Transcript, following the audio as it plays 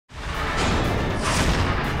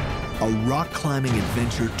a rock climbing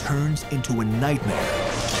adventure turns into a nightmare.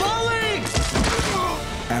 Falling!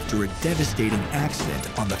 After a devastating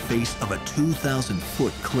accident on the face of a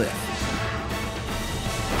 2,000-foot cliff.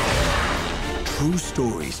 True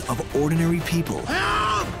stories of ordinary people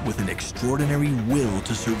with an extraordinary will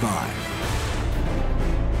to survive.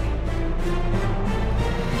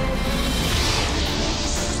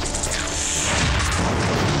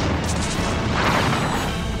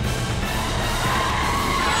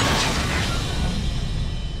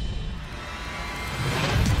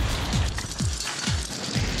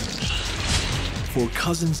 For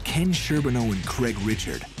cousins Ken Sherbenou and Craig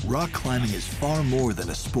Richard, rock climbing is far more than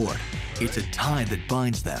a sport. It's a tie that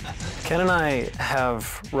binds them. Ken and I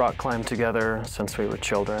have rock climbed together since we were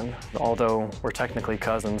children. Although we're technically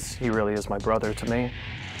cousins, he really is my brother to me.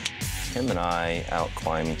 Him and I out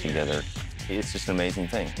climbing together, it's just an amazing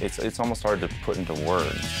thing. It's almost hard to put into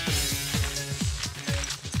words.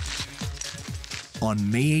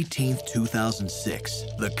 On May 18th, 2006,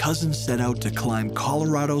 the cousins set out to climb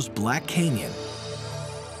Colorado's Black Canyon,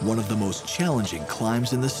 one of the most challenging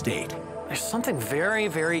climbs in the state. There's something very,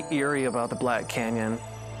 very eerie about the Black Canyon.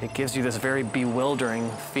 It gives you this very bewildering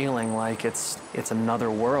feeling like it's another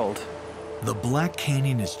world. The Black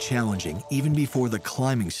Canyon is challenging even before the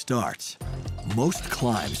climbing starts. Most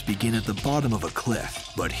climbs begin at the bottom of a cliff,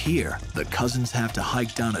 but here, the cousins have to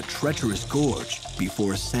hike down a treacherous gorge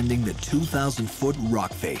before ascending the 2,000-foot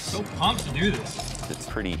rock face. So pumped to do this. It's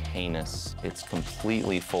pretty heinous. It's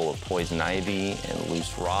completely full of poison ivy and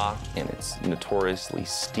loose rock, and it's notoriously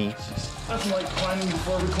steep. That's like climbing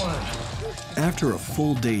before we climb. After a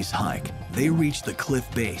full day's hike, they reach the cliff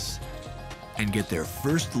base and get their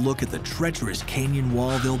first look at the treacherous canyon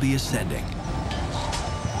wall they'll be ascending.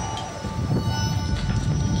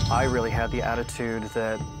 I really had the attitude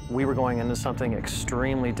that we were going into something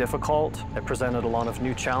extremely difficult. It presented a lot of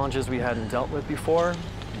new challenges we hadn't dealt with before,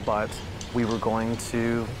 but we were going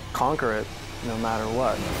to conquer it no matter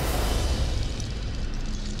what.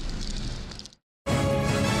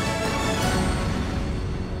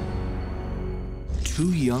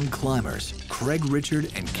 Two young climbers, Craig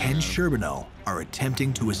Richard and Ken Sherbenou, are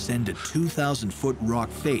attempting to ascend a 2,000-foot rock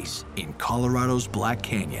face in Colorado's Black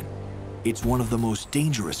Canyon. It's one of the most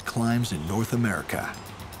dangerous climbs in North America.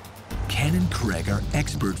 Ken and Craig are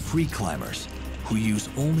expert free climbers who use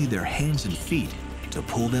only their hands and feet to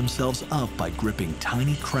pull themselves up by gripping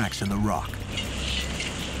tiny cracks in the rock.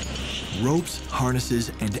 Ropes,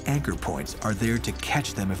 harnesses, and anchor points are there to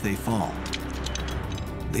catch them if they fall.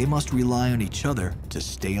 They must rely on each other to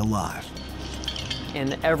stay alive.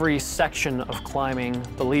 In every section of climbing,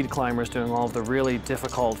 the lead climber is doing all of the really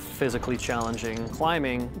difficult, physically challenging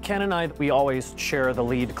climbing. Ken and I, we always share the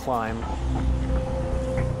lead climb.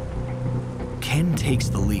 Ken takes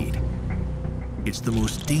the lead. It's the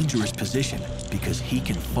most dangerous position because he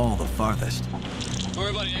can fall the farthest. Don't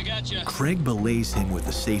worry, buddy, I got you. Craig belays him with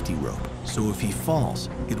a safety rope, so if he falls,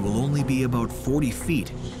 it will only be about 40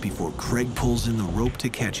 feet before Craig pulls in the rope to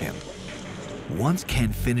catch him. Once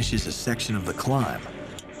Ken finishes a section of the climb,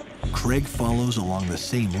 Craig follows along the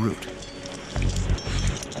same route.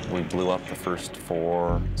 We blew up the first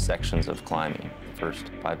 4 sections of climbing, the first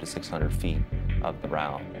 500 to 600 feet of the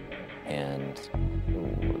route, and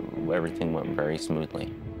everything went very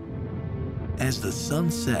smoothly. As the sun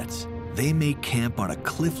sets, they make camp on a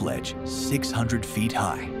cliff ledge 600 feet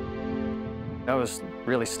high. I was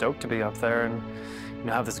really stoked to be up there and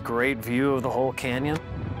have this great view of the whole canyon.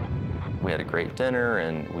 We had a great dinner,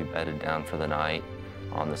 and we bedded down for the night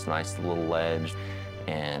on this nice little ledge,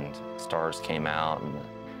 and stars came out, and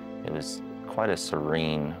it was quite a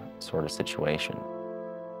serene sort of situation.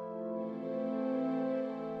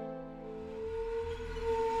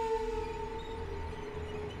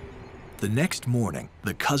 The next morning,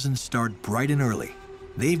 the cousins start bright and early.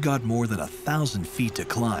 They've got more than 1,000 feet to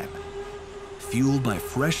climb. Fueled by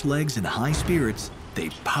fresh legs and high spirits, they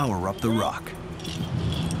power up the rock.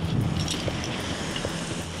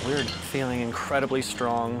 We're feeling incredibly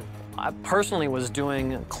strong. I personally was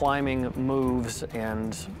doing climbing moves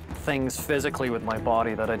and things physically with my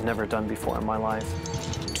body that I'd never done before in my life.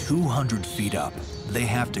 200 feet up, they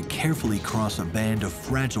have to carefully cross a band of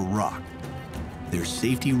fragile rock. Their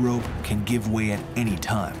safety rope can give way at any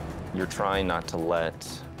time. You're trying not to let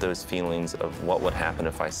those feelings of what would happen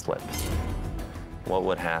if I slipped, what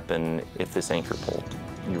would happen if this anchor pulled.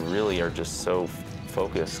 You really are just so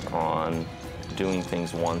focused on doing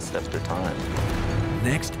things one step at a time.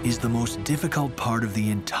 Next is the most difficult part of the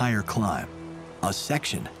entire climb, a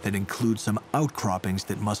section that includes some outcroppings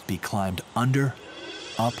that must be climbed under,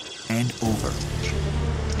 up, and over.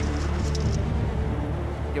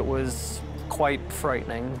 It was quite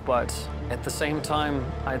frightening, but at the same time,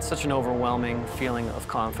 I had such an overwhelming feeling of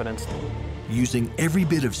confidence. Using every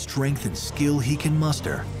bit of strength and skill he can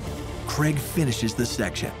muster, Craig finishes the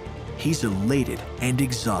section. He's elated and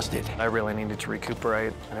exhausted. I really needed to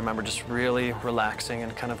recuperate. I remember just really relaxing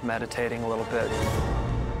and kind of meditating a little bit.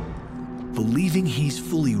 Believing he's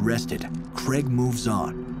fully rested, Craig moves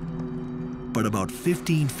on. But about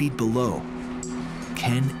 15 feet below,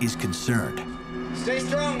 Ken is concerned. Stay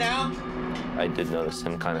strong now. I did notice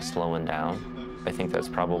him kind of slowing down. I think that's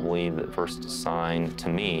probably the first sign to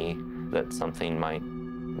me that something might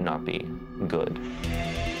not be good.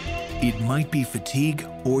 It might be fatigue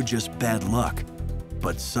or just bad luck,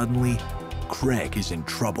 but suddenly, Craig is in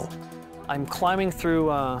trouble. I'm climbing through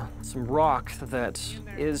some rock that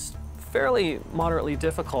is fairly moderately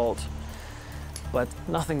difficult, but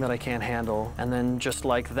nothing that I can't handle. And then just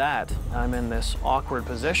like that, I'm in this awkward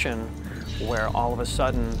position where all of a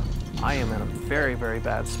sudden, I am in a very, very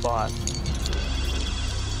bad spot.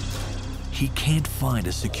 He can't find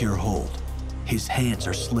a secure hold. His hands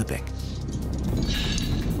are slipping.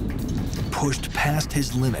 Pushed past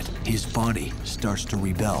his limit, his body starts to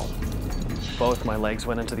rebel. Both my legs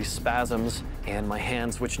went into these spasms, and my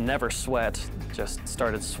hands, which never sweat, just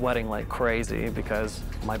started sweating like crazy because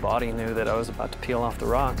my body knew that I was about to peel off the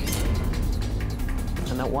rock.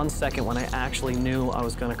 And that 1 second when I actually knew I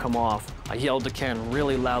was gonna come off, I yelled to Ken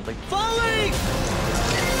really loudly, "Falling!"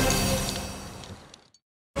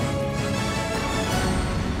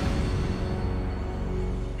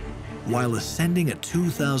 While ascending a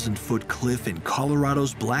 2,000-foot cliff in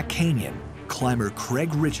Colorado's Black Canyon, climber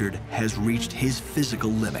Craig Richard has reached his physical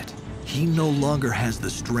limit. He no longer has the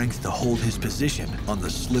strength to hold his position on the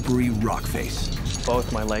slippery rock face.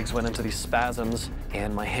 Both my legs went into these spasms,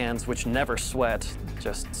 and my hands, which never sweat,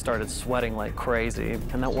 just started sweating like crazy.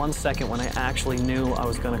 And that 1 second when I actually knew I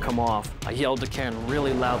was gonna come off, I yelled to Ken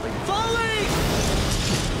really loudly, "Falling!"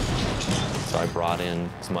 So I brought in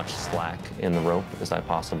as much slack in the rope as I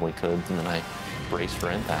possibly could, and then I braced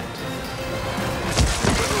for impact.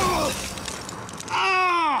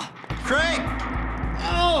 Craig!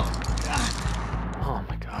 Oh! Oh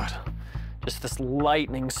my God. Just this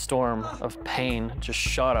lightning storm of pain just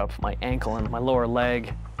shot up my ankle and my lower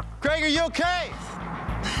leg. Craig, are you okay?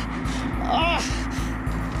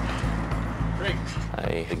 Craig.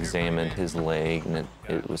 I examined his leg, and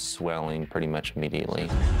it was swelling pretty much immediately.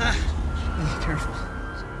 Careful.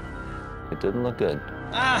 It didn't look good.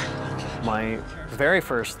 My very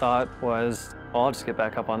first thought was, well, I'll just get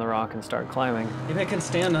back up on the rock and start climbing. Maybe I can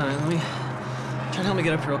stand on it. Let me try to help me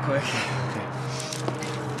get up real quick. Okay.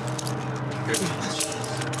 Good.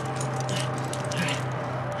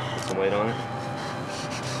 Put some weight on it.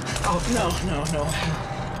 Oh, no.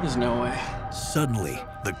 There's no way. Suddenly,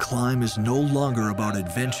 the climb is no longer about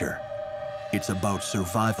adventure. It's about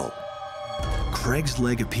survival. Craig's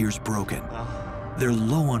leg appears broken. They're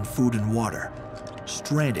low on food and water,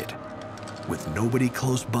 stranded, with nobody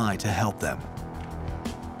close by to help them.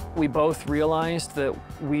 We both realized that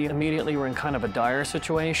we immediately were in kind of a dire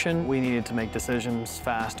situation. We needed to make decisions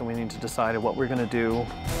fast, and we needed to decide what we're gonna do.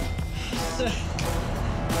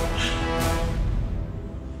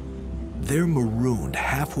 They're marooned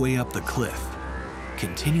halfway up the cliff.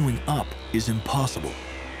 Continuing up is impossible,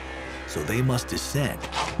 so they must descend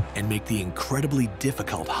and make the incredibly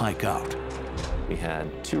difficult hike out. We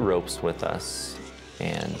had 2 ropes with us,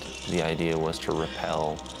 and the idea was to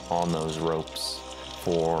rappel on those ropes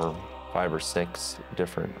for 5 or 6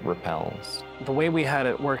 different rappels. The way we had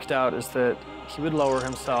it worked out is that he would lower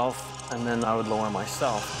himself, and then I would lower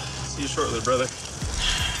myself. See you shortly, brother.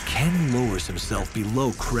 Ken lowers himself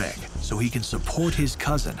below Craig so he can support his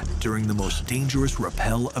cousin during the most dangerous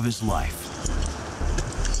rappel of his life.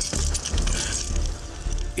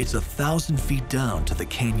 It's 1,000 feet down to the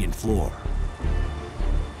canyon floor.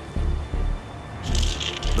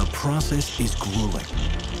 The process is grueling,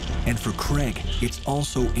 and for Craig, it's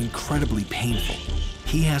also incredibly painful.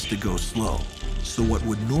 He has to go slow, so what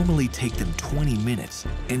would normally take them 20 minutes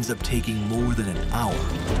ends up taking more than an hour.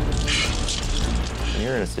 When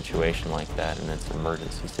you're in a situation like that, and it's an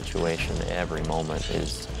emergency situation, every moment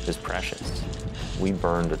is precious. We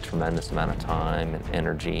burned a tremendous amount of time and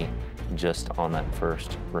energy just on that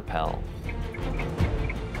first rappel.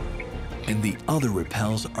 And the other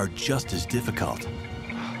rappels are just as difficult.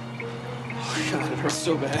 Oh, God, it hurts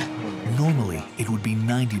so bad. Normally, it would be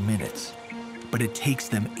 90 minutes, but it takes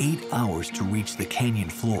them 8 hours to reach the canyon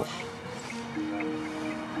floor.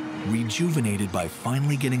 Rejuvenated by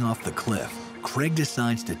finally getting off the cliff, Craig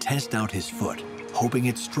decides to test out his foot, hoping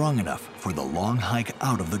it's strong enough for the long hike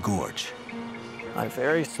out of the gorge. I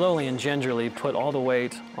very slowly and gingerly put all the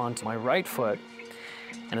weight onto my right foot,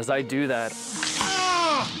 and as I do that,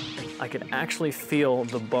 I could actually feel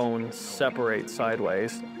the bone separate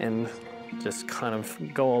sideways and just kind of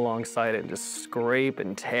go alongside it and just scrape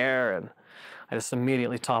and tear, and I just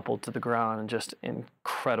immediately toppled to the ground in just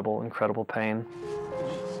incredible, incredible pain.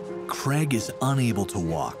 Craig is unable to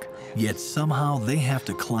walk, yet somehow they have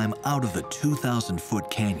to climb out of the 2,000-foot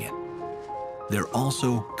canyon. They're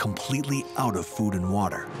also completely out of food and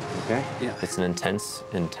water. Okay. Yeah. It's an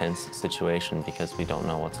intense situation because we don't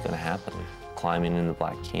know what's going to happen. Climbing in the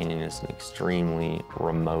Black Canyon is an extremely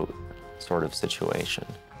remote sort of situation.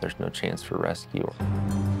 There's no chance for rescue.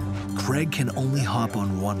 Craig can only hop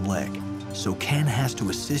on one leg, so Ken has to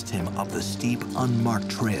assist him up the steep, unmarked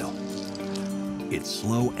trail. It's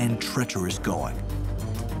slow and treacherous going.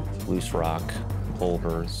 Loose rock,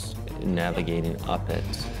 boulders, navigating up it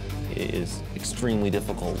is extremely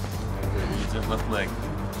difficult. Use your left leg.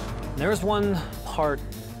 There was one part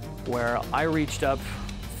where I reached up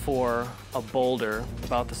for a boulder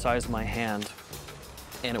about the size of my hand,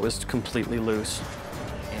 and it was completely loose.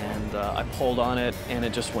 And I pulled on it, and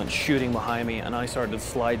it just went shooting behind me, and I started to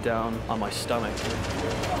slide down on my stomach.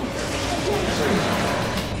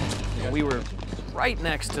 We were right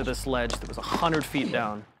next to this ledge that was 100 feet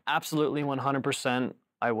down. Absolutely 100%,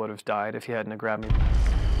 I would have died if he hadn't have grabbed me.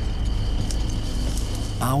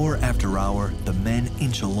 Hour after hour, the men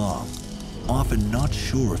inch along, often not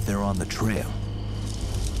sure if they're on the trail.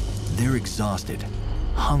 They're exhausted,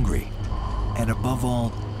 hungry, and above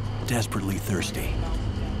all, desperately thirsty.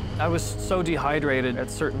 I was so dehydrated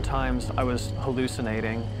at certain times, I was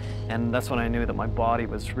hallucinating, and that's when I knew that my body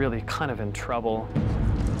was really kind of in trouble.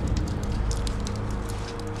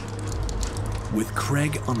 With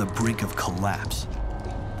Craig on the brink of collapse,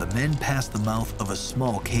 the men pass the mouth of a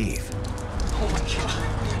small cave. Oh my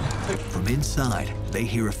God. From inside, they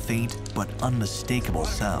hear a faint but unmistakable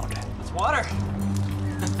sound. It's water.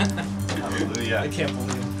 Hallelujah. I can't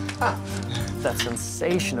believe it. That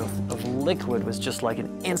sensation of liquid was just like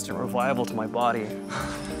an instant revival to my body.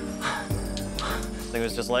 It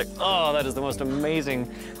was just like, oh, that is the most amazing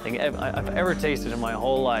thing I've ever tasted in my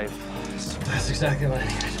whole life. That's exactly what I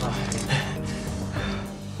needed.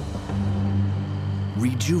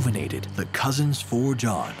 Rejuvenated, the cousins forge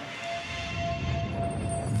on.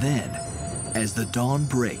 Then, as the dawn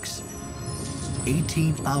breaks,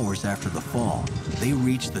 18 hours after the fall, they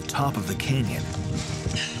reach the top of the canyon.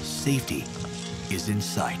 Safety is in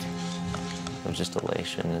sight. It was just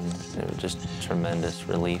elation and it was just tremendous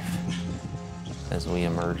relief as we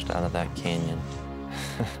emerged out of that canyon.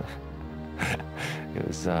 It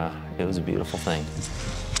was a beautiful thing.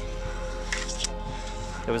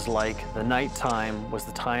 It was like the nighttime was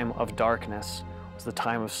the time of darkness, was the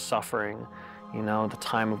time of suffering, you know, the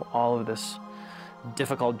time of all of this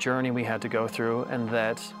difficult journey we had to go through, and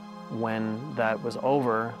that when that was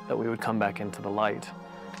over, that we would come back into the light.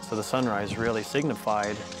 So the sunrise really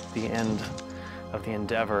signified the end of the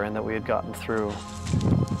endeavor and that we had gotten through.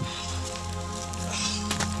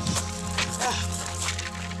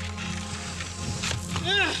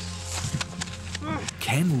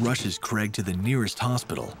 Ken rushes Craig to the nearest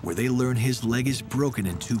hospital, where they learn his leg is broken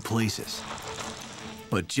in 2 places.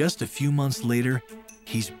 But just a few months later,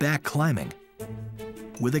 he's back climbing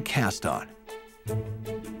with a cast on.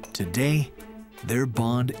 Today, their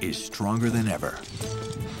bond is stronger than ever.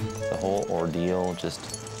 The whole ordeal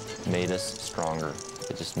just made us stronger.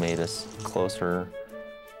 It just made us closer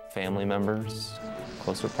family members,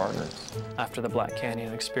 closer partners. After the Black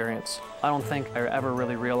Canyon experience, I don't think I ever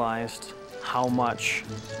really realized how much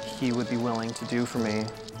he would be willing to do for me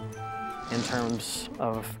in terms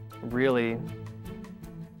of really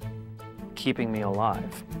keeping me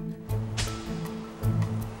alive.